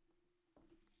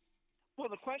 Well,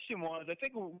 the question was, I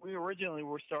think we originally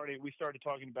started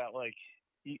talking about like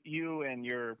you and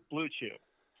your Blue Chew.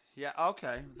 Yeah.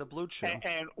 Okay. The Blue Chew.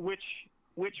 And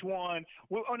which one?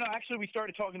 Well, oh no, actually, we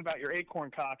started talking about your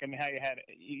acorn cock and how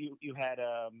you had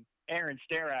Aaron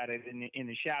stare at it in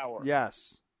the shower.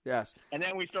 Yes. Yes. And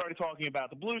then we started talking about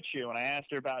the Blue Chew, and I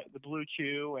asked her about the Blue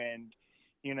Chew, and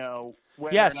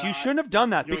whether yes, or not you shouldn't have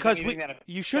done that because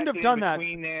you shouldn't have done that.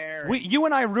 You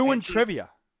and I ruined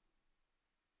trivia.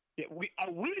 Yeah, I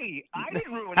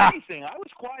didn't ruin anything. I was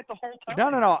quiet the whole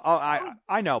time. No. Oh,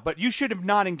 I know, but you should have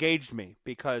not engaged me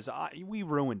because we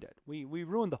ruined it. We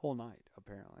ruined the whole night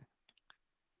apparently.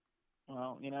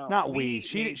 Well, not we.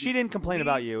 She didn't complain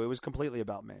about you. It was completely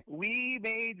about me. We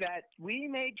made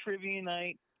trivia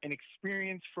night an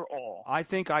experience for all. I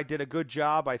think I did a good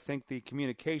job. I think the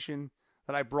communication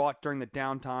that I brought during the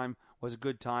downtime was a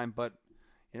good time, but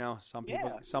some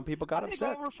people got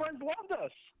upset. Our friends loved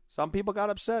us. Some people got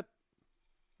upset.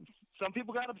 Some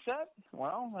people got upset?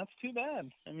 Well, that's too bad.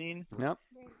 I mean, yep.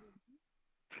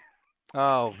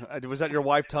 Oh, was that your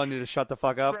wife telling you to shut the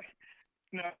fuck up?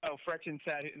 No, Fretchen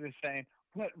sat there saying,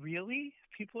 "What, really?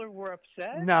 People were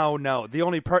upset?" No. The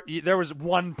only there was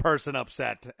one person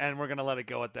upset, and we're gonna let it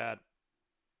go at that.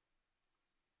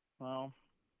 Well,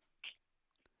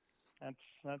 that's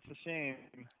a shame.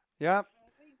 Yeah.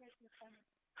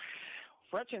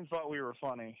 Fretchen thought we were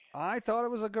funny. I thought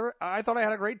it was I thought I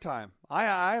had a great time. I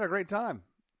had a great time.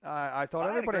 I thought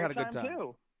everybody had a good time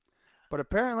too. But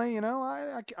apparently,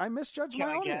 I misjudged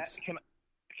my audience.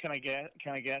 Can I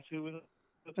guess who was?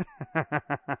 Can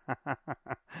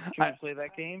we play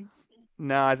that game?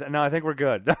 No, I think we're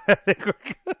good. I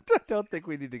don't think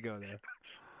we need to go there.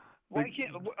 Well,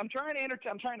 I'm trying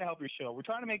to help your show. We're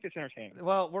trying to make this entertaining.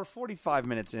 Well, we're 45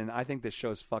 minutes in. I think this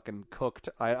show's fucking cooked.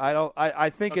 I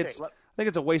think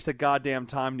it's a waste of goddamn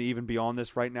time to even be on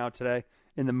this right now today.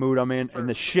 In the mood I'm in, in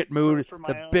the shit mood,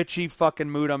 the bitchy fucking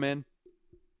mood I'm in.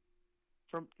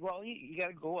 You got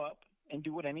to go up and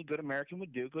do what any good American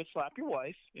would do. Go slap your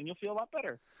wife, and you'll feel a lot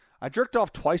better. I jerked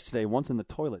off twice today, once in the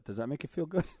toilet. Does that make you feel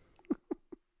good?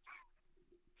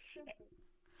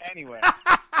 Anyway.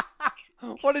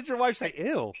 What did your wife say?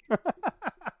 Ew.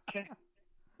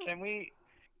 Can we,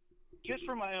 just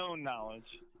for my own knowledge,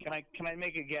 can I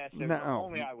make a guess? No.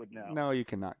 Only I would know. No, you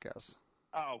cannot guess.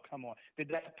 Oh, come on. Did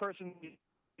that person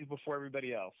leave before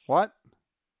everybody else? What?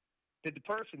 Did the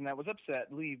person that was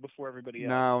upset leave before everybody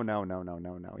else?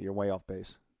 No. You're way off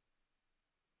base.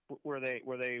 Were they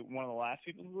one of the last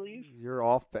people to leave? You were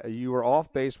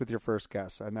off base with your first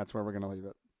guess, and that's where we're going to leave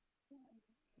it.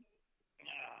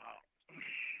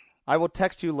 I will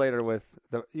text you later with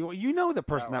the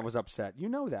person that was upset. You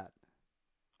know that.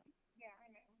 Yeah,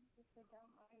 I know.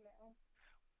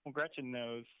 Well, Gretchen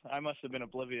knows. I must have been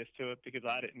oblivious to it because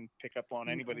I didn't pick up on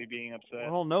anybody being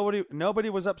upset. Well, nobody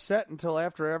was upset until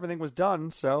after everything was done.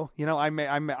 So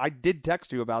I did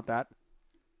text you about that.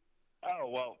 Oh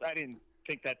well, I didn't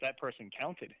think that person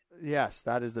counted. Yes,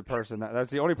 that is the person.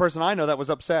 That's the only person I know that was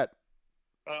upset.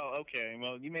 Oh, okay.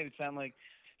 Well, you made it sound like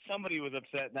somebody was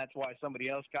upset, and that's why somebody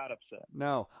else got upset.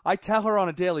 No, I tell her on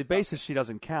a daily basis she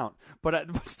doesn't count, but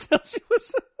still she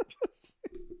was.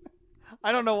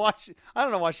 I don't know why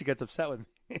she gets upset with me.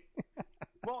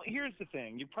 Well, here's the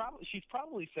thing: she's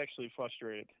probably sexually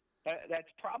frustrated.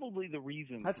 That's probably the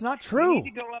reason. That's not true. You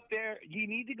need to go up there.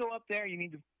 You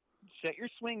need to set your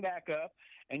swing back up,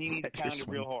 and you need to pound it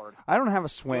real hard. I don't have a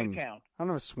swing. I don't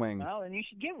have a swing. Well, then you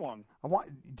should get one.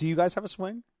 Do you guys have a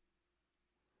swing?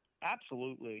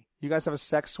 Absolutely. You guys have a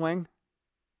sex swing?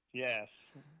 Yes,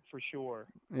 for sure.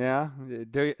 Yeah.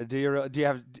 Do you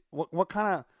have what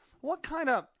kind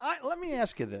of? Let me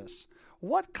ask you this: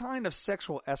 what kind of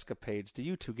sexual escapades do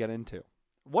you two get into?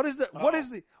 What is the?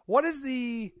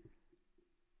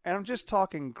 And I'm just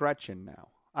talking Gretchen now.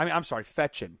 I'm sorry,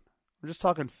 Fetchin. I'm just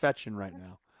talking Fetchin right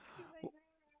now.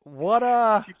 What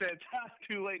She said, "It's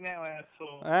too late now,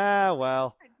 asshole."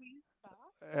 Well.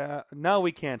 No,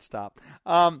 we can't stop.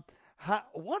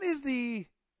 What is the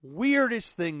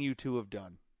weirdest thing you two have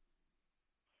done?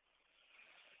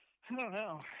 I don't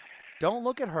know. Don't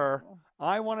look at her.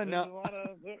 I want to know. I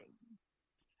don't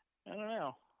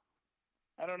know.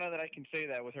 I don't know that I can say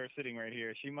that with her sitting right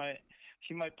here. She might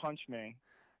punch me.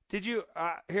 Did you?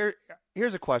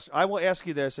 Here's a question. I will ask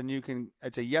you this, and you can.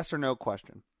 It's a yes or no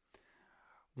question.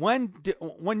 When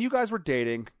you guys were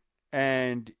dating,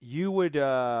 and you would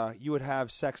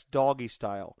have sex doggy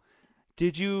style,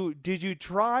 did you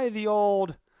try the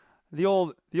old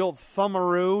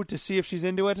thumbaroo to see if she's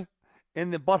into it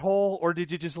in the butthole, or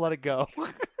did you just let it go?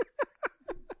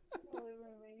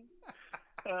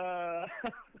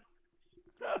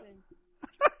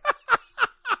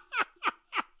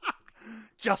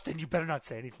 Justin, you better not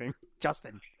say anything.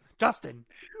 Justin.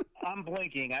 I'm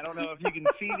blinking. I don't know if you can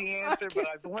see the answer, but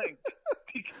I blinked.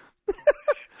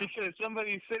 Because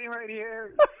somebody's sitting right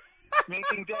here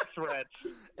making death threats.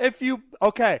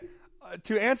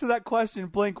 To answer that question,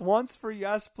 blink once for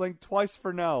yes, blink twice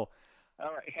for no.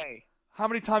 All right, hey. How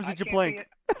many times did you blink?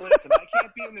 Listen, I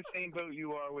can't be in the same boat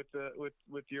you are with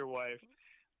your wife.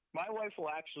 My wife will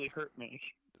actually hurt me.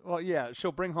 Well, yeah,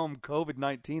 she'll bring home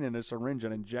COVID-19 in a syringe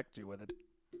and inject you with it.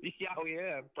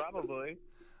 Yeah, probably.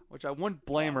 Which I wouldn't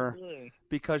blame her,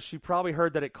 because she probably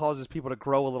heard that it causes people to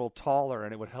grow a little taller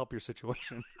and it would help your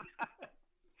situation.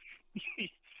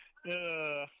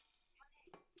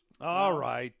 All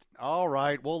right,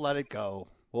 we'll let it go.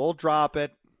 We'll drop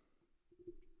it.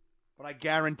 But I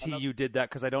guarantee you did that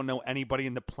because I don't know anybody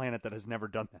in the planet that has never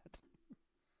done that.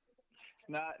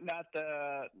 Not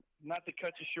to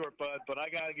cut you short, bud, but I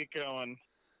gotta get going.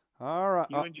 All right.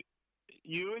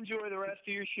 You enjoy the rest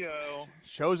of your show.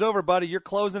 Show's over, buddy. You're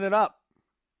closing it up.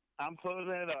 I'm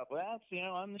closing it up. Well,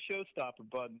 I'm the showstopper,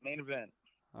 bud. Main event.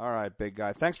 All right, big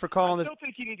guy. Thanks for I calling. still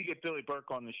think you need to get Billy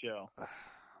Burke on the show.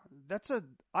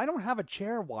 I don't have a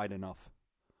chair wide enough.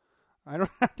 I don't.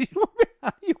 How do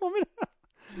you want me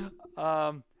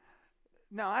to?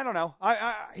 No, I don't know.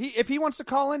 If he wants to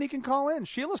call in, he can call in.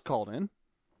 Sheila's called in.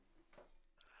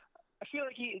 I feel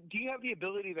like do you have the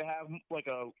ability to have like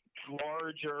a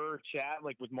larger chat,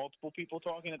 like with multiple people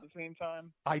talking at the same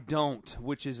time? I don't,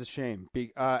 which is a shame.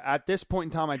 At this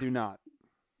point in time, I do not.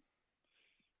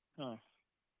 Huh.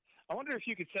 I wonder if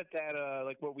you could set that,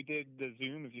 like what we did, the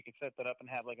Zoom, if you could set that up and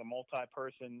have like a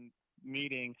multi-person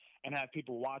meeting and have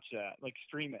people watch that, like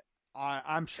stream it.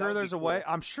 I'm sure there's a way.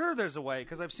 I'm sure there's a way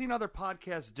because I've seen other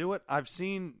podcasts do it. I've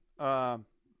seen,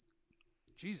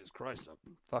 Jesus Christ,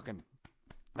 fucking,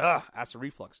 acid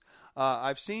reflux.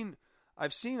 I've seen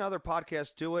other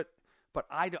podcasts do it, but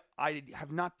I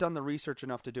have not done the research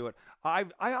enough to do it. I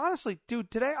honestly, dude,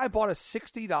 today I bought a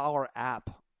 $60 app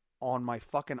on my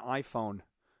fucking iPhone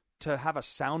to have a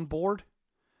soundboard,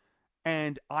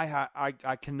 and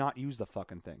I cannot use the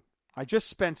fucking thing. I just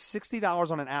spent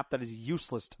 $60 on an app that is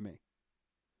useless to me.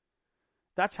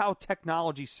 That's how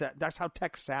that's how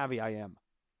tech savvy I am.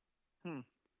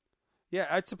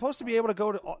 Yeah, it's supposed to be able to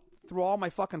go through all my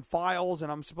fucking files,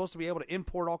 and I'm supposed to be able to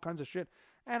import all kinds of shit,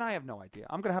 and I have no idea.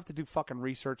 I'm going to have to do fucking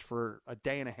research for a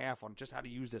day and a half on just how to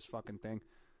use this fucking thing.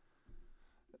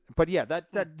 But yeah, that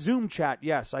Zoom chat,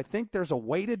 yes, I think there's a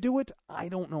way to do it. I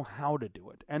don't know how to do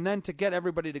it. And then to get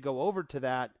everybody to go over to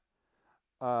that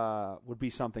would be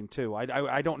something too.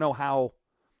 I don't know how,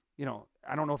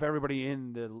 I don't know if everybody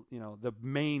in the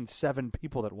main 7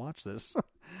 people that watch this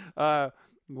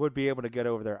would be able to get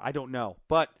over there. I don't know,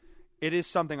 but it is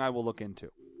something I will look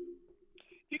into.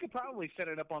 You could probably set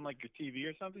it up on like your TV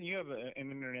or something. You have an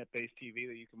internet-based TV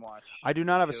that you can watch. I do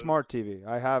not have a smart TV.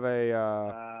 I have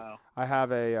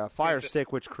a Fire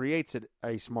Stick, which creates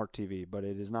a smart TV, but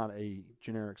it is not a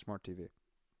generic smart TV.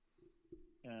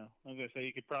 Yeah, I was gonna say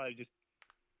you could probably just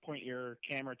point your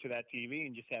camera to that TV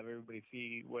and just have everybody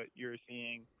see what you're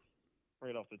seeing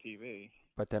right off the TV.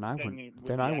 But then I wouldn't.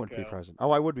 Then I wouldn't be present.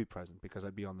 Oh, I would be present because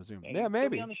I'd be on the Zoom. Yeah,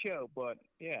 maybe be on the show, but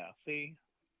yeah, see.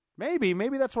 Maybe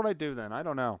that's what I do then. I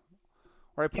don't know.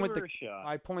 Or I point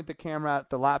the camera at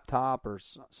the laptop or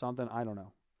something. I don't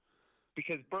know.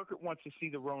 Because Burkett wants to see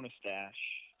the Rona stash.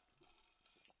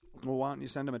 Well, why don't you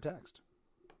send him a text?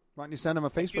 Why don't you send him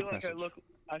a Facebook message?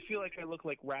 I feel like I look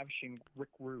like Ravishing Rick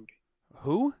Rude.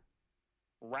 Who?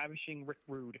 Ravishing Rick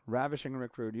Rude. Ravishing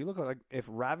Rick Rude. You look like if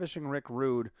Ravishing Rick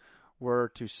Rude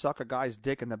were to suck a guy's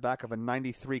dick in the back of a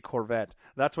 93 Corvette.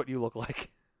 That's what you look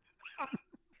like.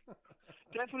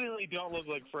 Definitely don't look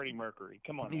like Freddie Mercury.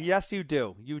 Come on. Now. Yes, you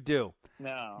do. You do.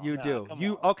 No. You do. Come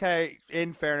on. Okay,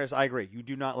 in fairness, I agree. You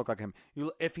do not look like him.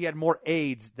 If he had more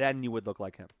AIDS, then you would look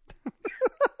like him.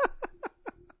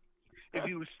 If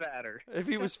he was fatter. If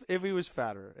he was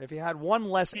fatter. If he had one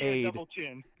less aid. Double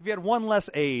chin. If he had one less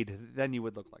aid, then you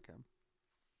would look like him.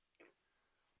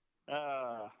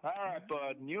 All right,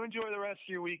 bud. You enjoy the rest of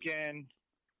your weekend.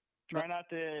 Try not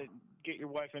to get your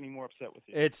wife any more upset with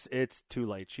you. It's too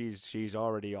late. She's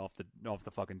already off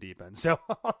the fucking deep end. So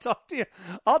I'll talk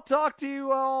to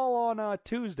you all on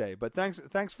Tuesday. But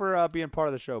thanks for being part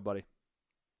of the show, buddy.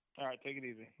 All right, take it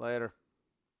easy. Later.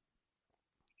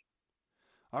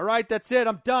 All right, that's it.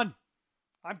 I'm done.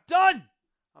 I'm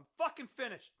fucking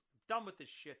finished. I'm done with this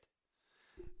shit.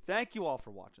 Thank you all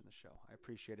for watching the show. I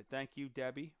appreciate it. Thank you,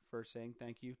 Debbie, for saying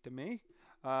thank you to me.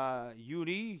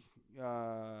 Yudi,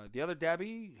 the other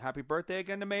Debbie, happy birthday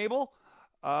again to Mabel.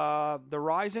 The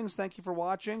Risings, thank you for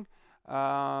watching.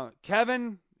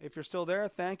 Kevin, if you're still there,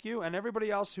 thank you. And everybody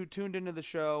else who tuned into the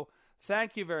show,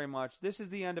 thank you very much. This is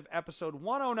the end of episode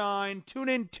 109. Tune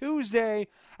in Tuesday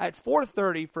at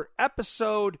 4:30 for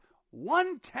episode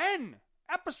 110.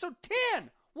 Episode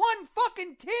 10. 1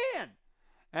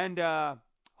 And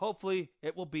hopefully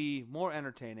it will be more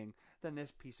entertaining than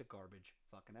this piece of garbage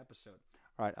fucking episode.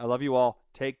 All right, I love you all.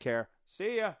 Take care.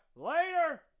 See ya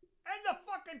later. End the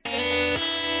fucking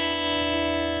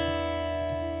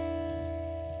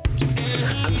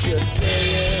I'm just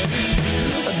saying,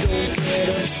 don't get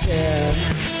upset.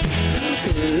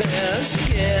 Let's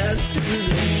get to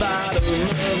the bottom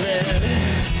of it.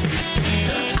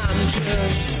 I'm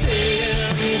just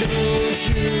saying, don't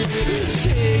you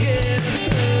take it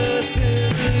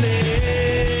personally.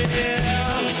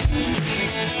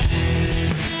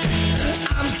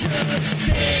 I'm just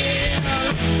saying,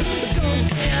 don't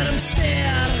get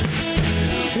upset.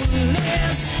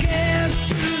 Let's get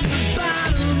to the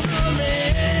bottom of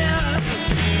it.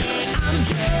 I'm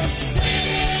just saying.